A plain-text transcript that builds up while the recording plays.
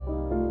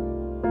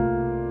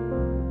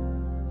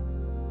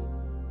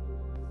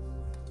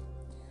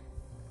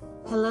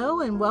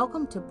Hello and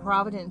welcome to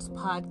Providence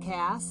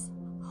Podcast,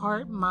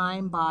 Heart,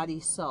 Mind,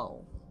 Body,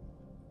 Soul.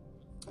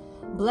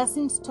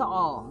 Blessings to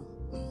all.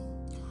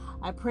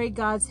 I pray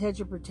God's hedge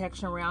of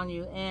protection around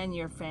you and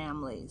your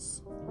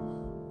families.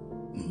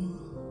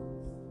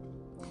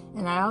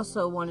 And I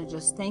also want to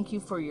just thank you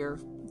for your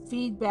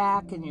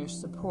feedback and your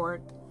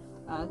support,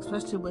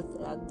 especially with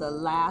the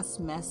last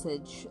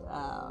message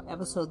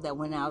episode that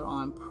went out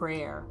on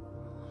prayer.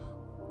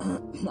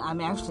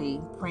 I'm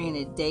actually praying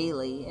it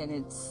daily, and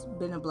it's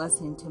been a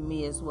blessing to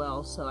me as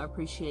well. So I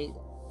appreciate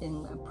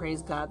and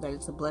praise God that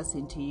it's a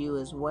blessing to you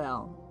as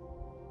well.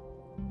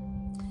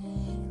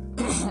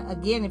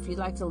 Again, if you'd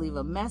like to leave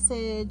a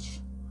message,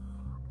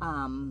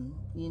 or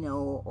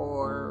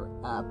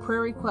a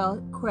prayer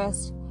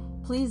request,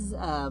 please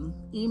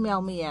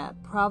email me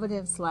at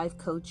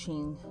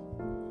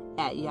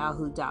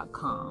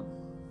providencelifecoaching@yahoo.com.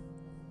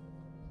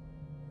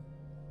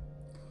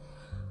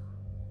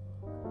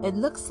 It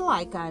looks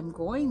like I'm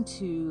going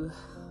to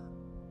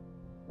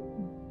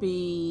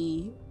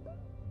be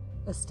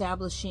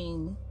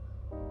establishing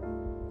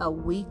a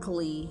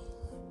weekly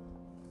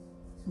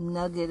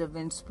nugget of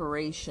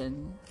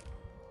inspiration.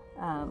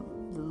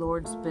 The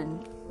Lord's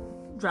been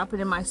dropping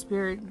in my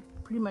spirit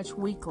pretty much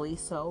weekly,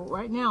 so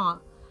right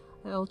now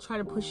I'll try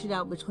to push it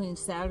out between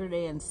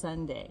Saturday and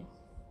Sunday,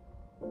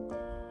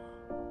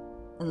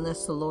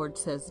 unless the Lord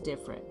says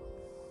different.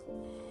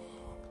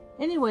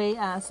 Anyway,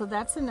 so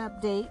that's an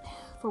update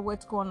for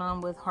what's going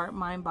on with Heart,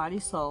 Mind, Body,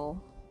 Soul.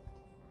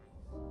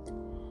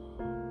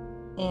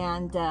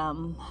 And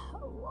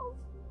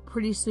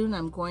pretty soon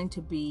I'm going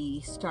to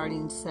be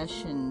starting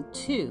session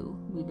 2.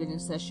 We've been in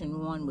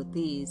session 1 with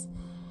these,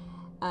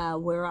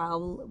 where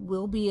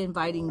we'll be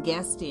inviting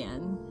guests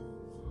in.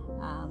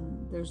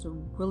 There's a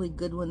really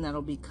good one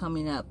that'll be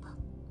coming up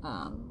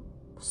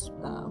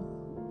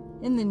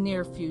in the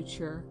near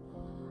future,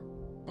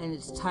 and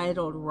it's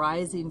titled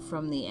Rising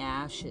from the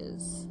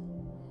Ashes.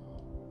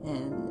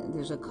 And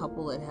there's a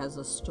couple that has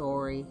a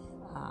story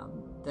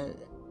that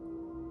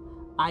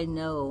I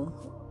know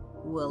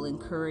will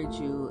encourage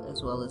you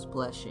as well as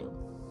bless you.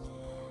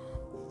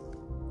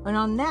 And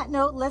on that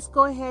note, let's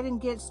go ahead and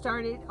get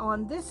started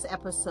on this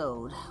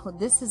episode. Well,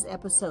 this is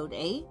episode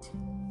 8.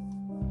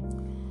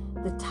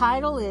 The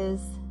title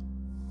is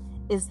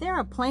there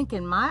a plank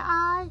in my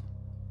eye?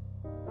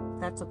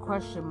 That's a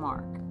question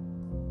mark.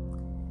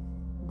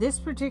 This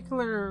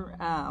particular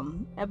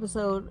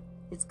episode,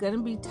 it's going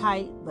to be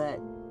tight, but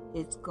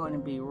it's going to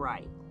be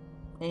right.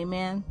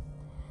 Amen.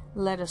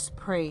 Let us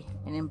pray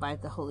and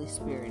invite the Holy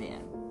Spirit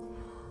in.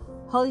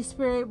 Holy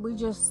Spirit, we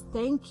just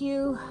thank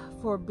you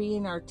for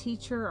being our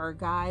teacher, our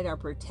guide, our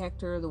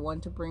protector, the one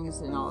to bring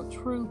us in all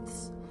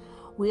truths.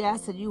 We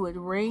ask that you would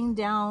rain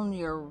down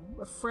your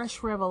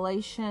fresh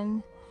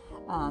revelation,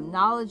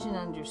 knowledge and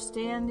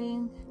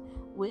understanding.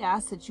 We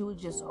ask that you would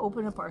just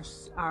open up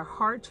our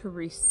heart to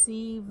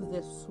receive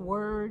this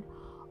word.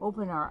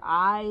 Open our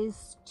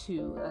eyes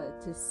to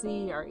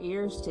see, our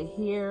ears to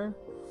hear.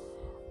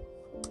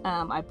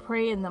 I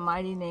pray in the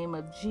mighty name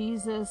of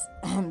Jesus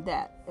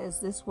that as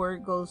this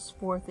word goes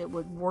forth, it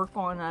would work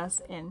on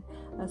us and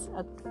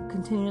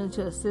continue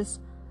to assist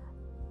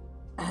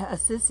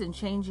in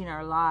changing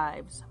our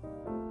lives.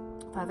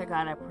 Father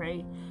God, I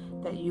pray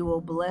that you will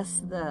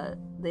bless the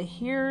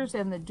hearers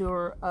and the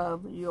doer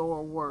of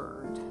your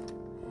word.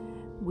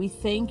 We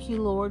thank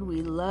you, Lord.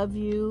 We love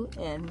you,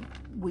 and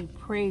we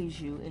praise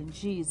you in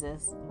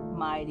Jesus'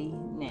 mighty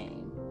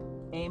name.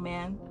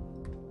 Amen.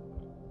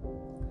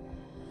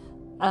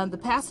 The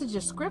passage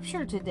of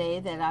scripture today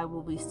that I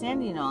will be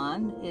standing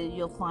on,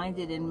 you'll find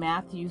it in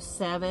Matthew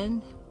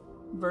 7,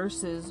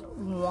 verses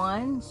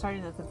 1,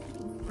 starting at the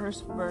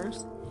first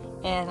verse,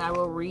 and I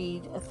will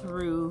read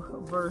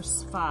through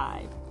verse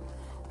 5.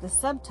 The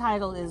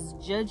subtitle is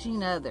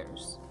Judging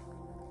Others.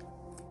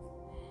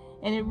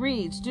 And it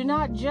reads, "Do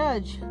not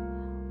judge,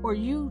 or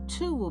you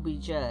too will be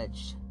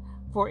judged.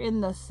 For in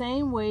the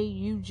same way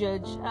you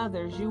judge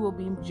others, you will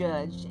be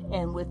judged,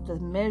 and with the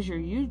measure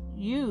you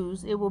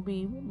use, it will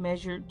be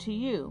measured to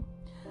you.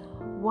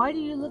 Why do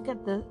you look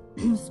at the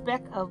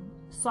speck of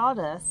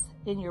sawdust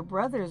in your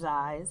brother's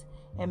eyes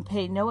and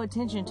pay no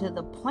attention to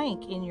the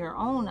plank in your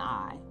own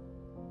eye?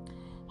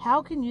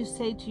 How can you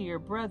say to your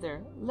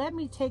brother, 'Let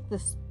me take the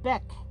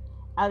speck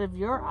out of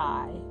your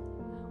eye,'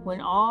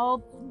 when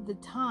all the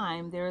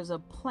time there is a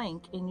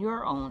plank in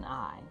your own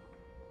eye?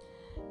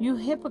 You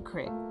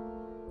hypocrite!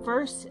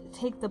 First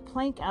take the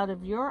plank out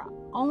of your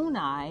own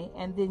eye,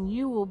 and then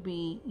you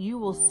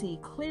will see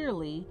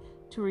clearly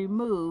to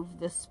remove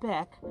the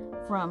speck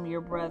from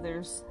your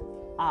brother's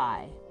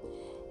eye."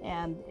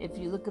 And if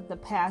you look at the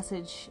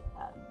passage,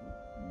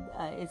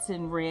 it's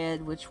in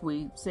red, which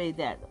we say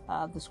that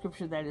the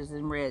scripture that is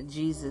in red,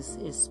 Jesus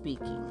is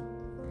speaking.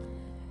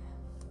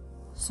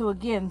 So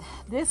again,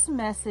 this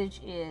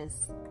message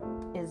is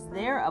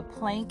there a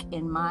plank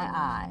in my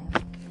eye?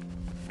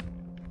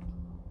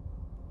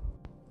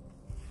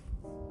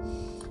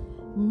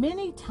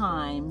 Many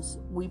times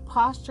we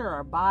posture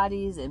our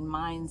bodies and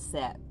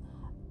mindset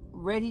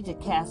ready to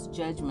cast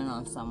judgment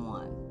on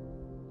someone,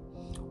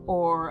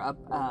 or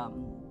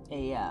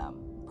a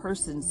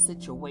person's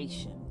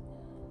situation.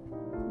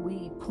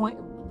 We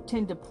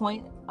tend to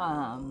point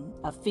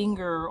a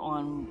finger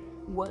on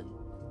what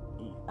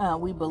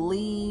we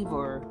believe,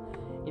 or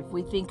if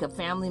we think a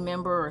family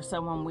member or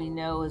someone we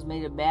know has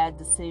made a bad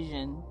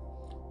decision.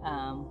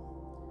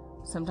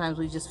 Sometimes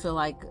we just feel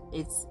like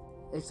it's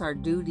our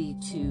duty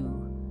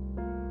to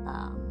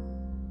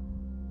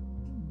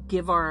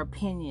give our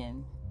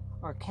opinion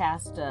or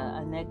cast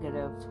a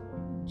negative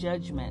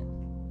judgment.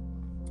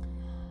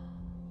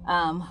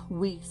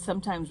 We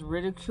sometimes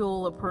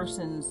ridicule a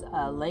person's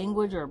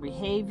language or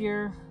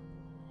behavior,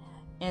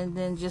 and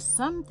then just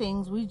some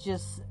things we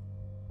just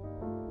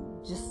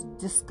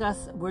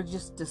discuss. We're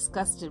just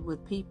disgusted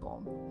with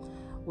people.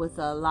 With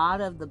a lot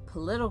of the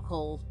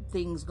political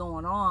things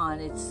going on,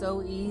 it's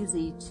so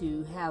easy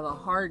to have a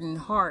hardened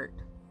heart.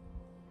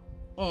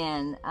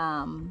 And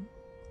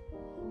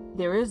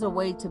there is a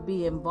way to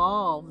be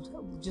involved,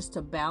 just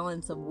a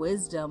balance of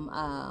wisdom,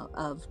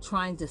 of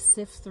trying to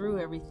sift through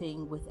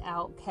everything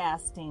without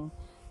casting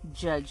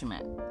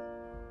judgment.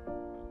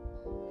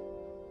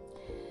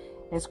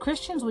 As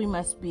Christians, we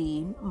must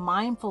be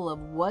mindful of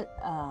what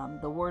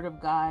the Word of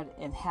God,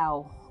 and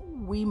how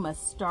we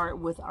must start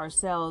with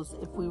ourselves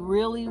if we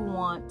really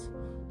want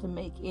to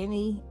make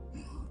any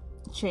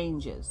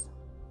changes.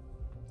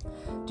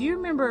 Do you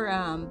remember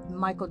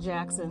Michael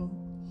Jackson?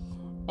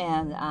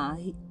 And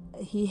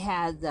he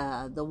had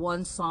the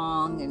one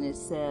song, and it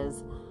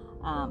says,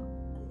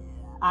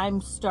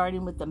 I'm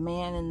starting with the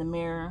man in the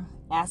mirror,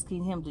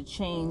 asking him to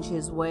change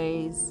his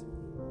ways.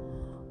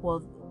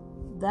 Well,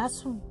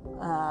 that's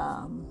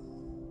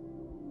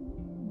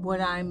what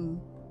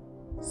I'm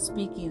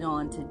speaking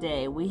on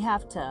today. We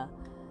have to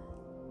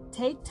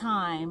take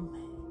time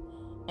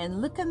and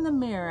look in the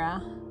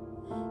mirror,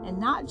 and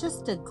not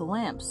just a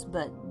glimpse,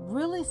 but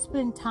really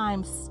spend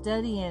time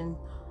studying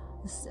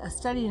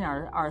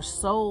our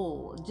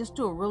soul. Just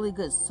do a really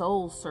good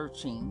soul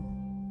searching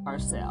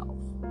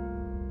ourselves.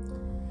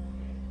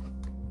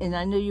 And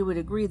I know you would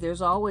agree,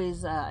 there's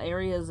always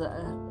areas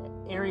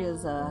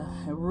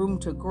room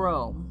to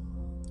grow.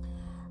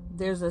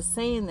 There's a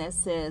saying that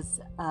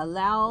says,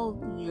 allow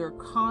your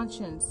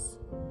conscience,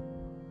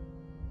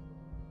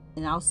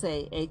 and I'll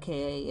say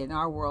AKA in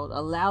our world,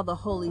 allow the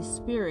Holy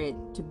Spirit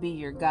to be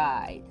your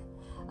guide.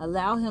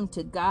 Allow him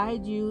to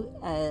guide you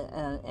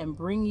and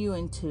bring you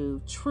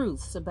into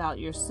truths about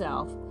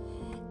yourself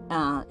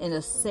in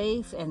a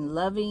safe and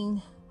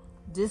loving,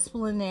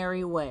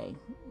 disciplinary way.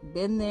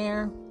 Been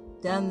there,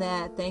 done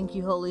that. Thank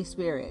you, Holy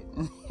Spirit.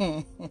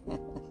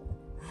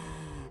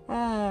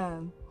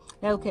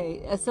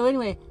 Okay, so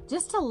anyway,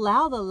 just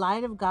allow the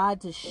light of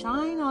God to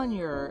shine on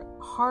your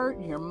heart,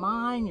 your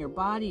mind, your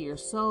body, your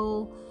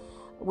soul,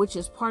 which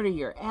is part of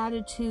your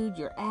attitude,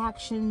 your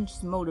actions,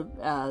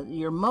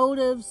 your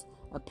motives,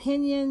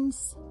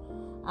 opinions,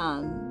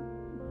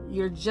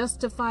 your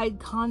justified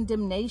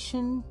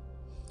condemnation,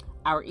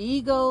 our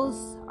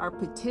egos, our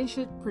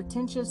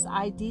pretentious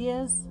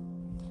ideas.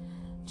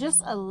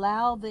 Just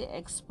allow the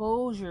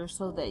exposure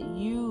so that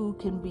you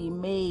can be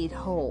made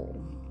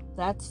whole.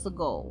 That's the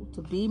goal,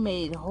 to be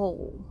made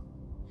whole.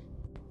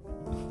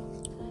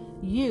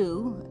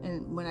 You,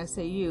 and when I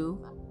say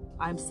you,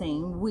 I'm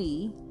saying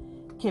we,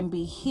 can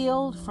be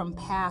healed from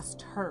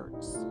past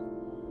hurts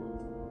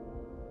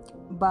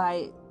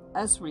by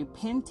us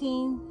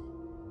repenting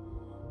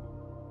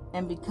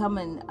and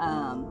becoming,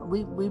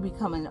 we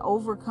become an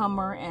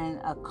overcomer and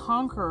a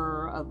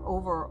conqueror of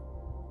over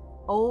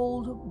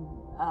old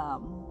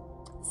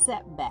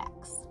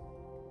setbacks.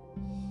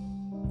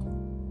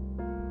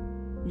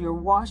 You're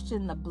washed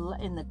in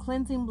the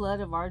cleansing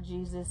blood of our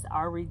Jesus,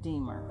 our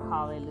Redeemer.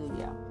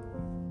 Hallelujah.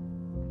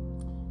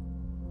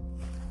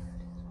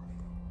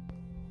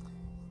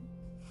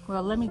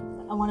 Well,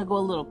 I want to go a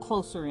little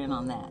closer in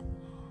on that.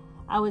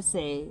 I would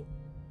say,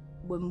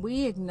 when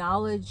we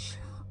acknowledge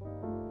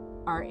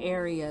our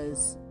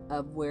areas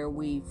of where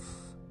we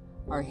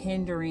are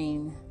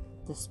hindering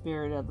the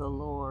Spirit of the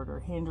Lord, or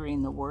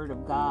hindering the Word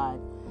of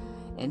God,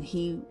 and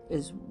He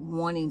is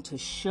wanting to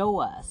show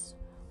us,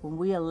 when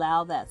we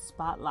allow that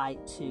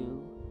spotlight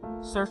to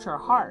search our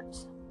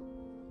hearts,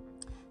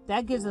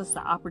 that gives us the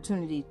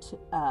opportunity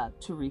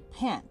to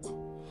repent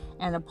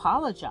and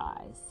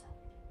apologize.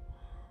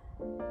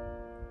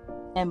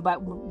 And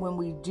when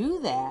we do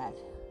that,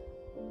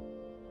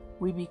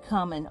 we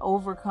become an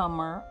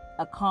overcomer,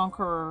 a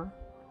conqueror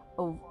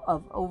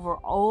of over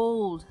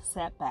old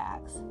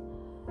setbacks.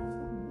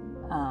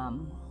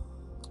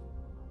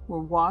 We're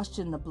washed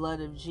in the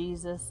blood of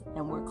Jesus,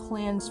 and we're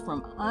cleansed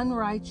from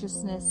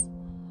unrighteousness,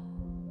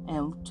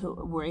 and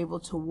we're able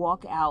to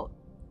walk out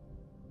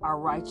our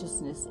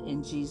righteousness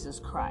in Jesus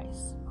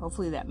Christ.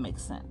 Hopefully that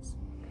makes sense.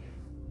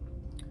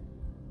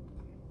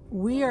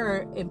 We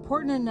are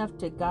important enough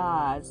to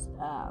God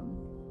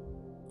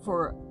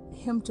for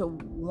Him to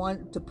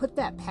want to put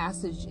that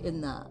passage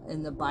in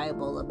the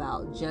Bible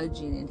about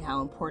judging and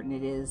how important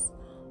it is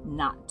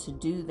not to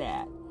do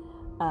that.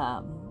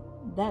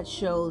 That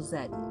shows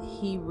that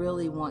He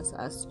really wants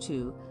us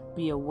to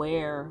be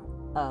aware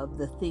of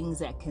the things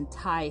that can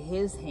tie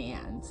his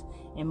hands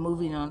in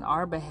moving on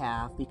our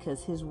behalf,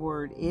 because his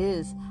word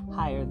is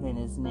higher than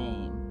his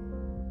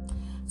name.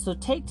 So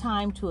take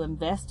time to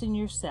invest in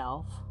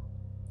yourself,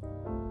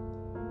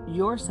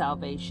 your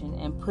salvation,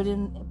 and put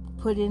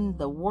in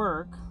the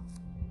work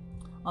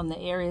on the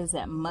areas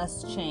that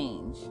must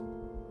change.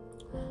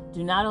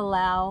 Do not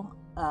allow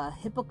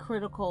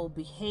hypocritical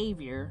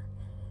behavior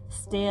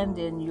stand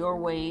in your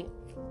way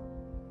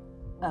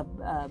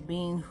of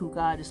being who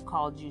God has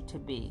called you to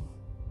be.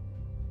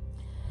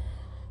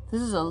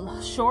 This is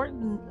a short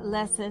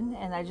lesson,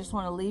 and I just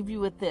want to leave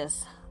you with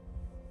this.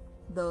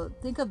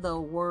 Think of the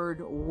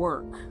word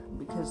work,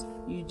 because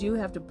you do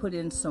have to put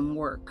in some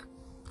work.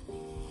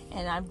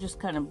 And I'm just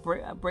kind of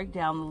break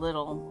down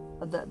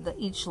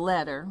each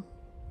letter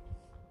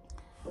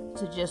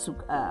to just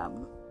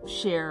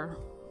share.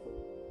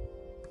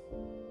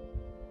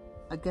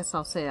 I guess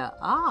I'll say a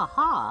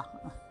aha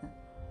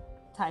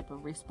type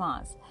of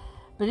response.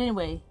 But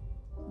anyway,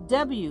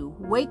 W,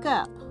 wake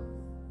up.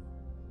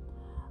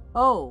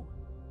 O,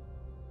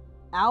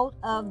 out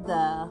of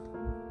the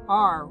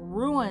R,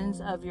 ruins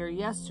of your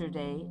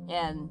yesterday,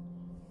 and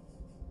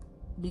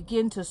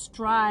begin to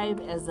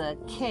strive as a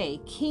K,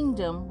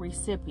 kingdom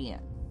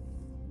recipient.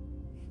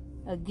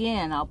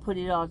 Again, I'll put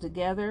it all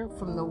together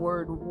from the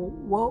word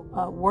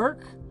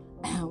work.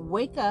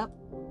 Wake up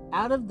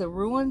out of the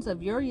ruins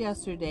of your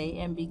yesterday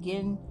and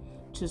begin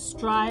to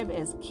strive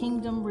as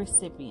kingdom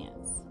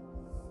recipients.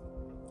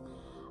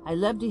 I'd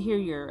love to hear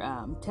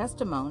your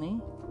testimony.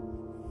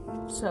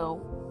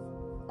 So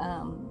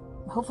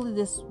hopefully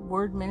this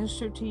word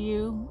ministered to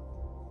you,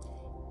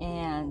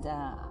 and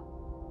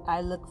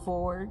I look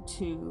forward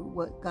to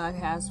what God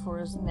has for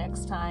us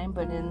next time.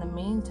 But in the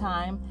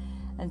meantime,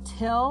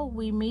 until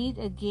we meet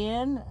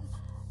again,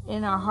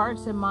 in our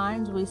hearts and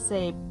minds, we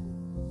say,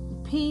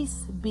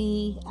 peace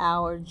be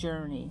our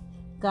journey.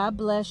 God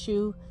bless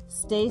you.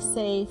 Stay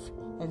safe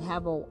and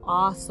have an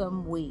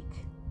awesome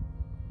week.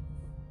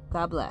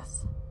 God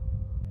bless.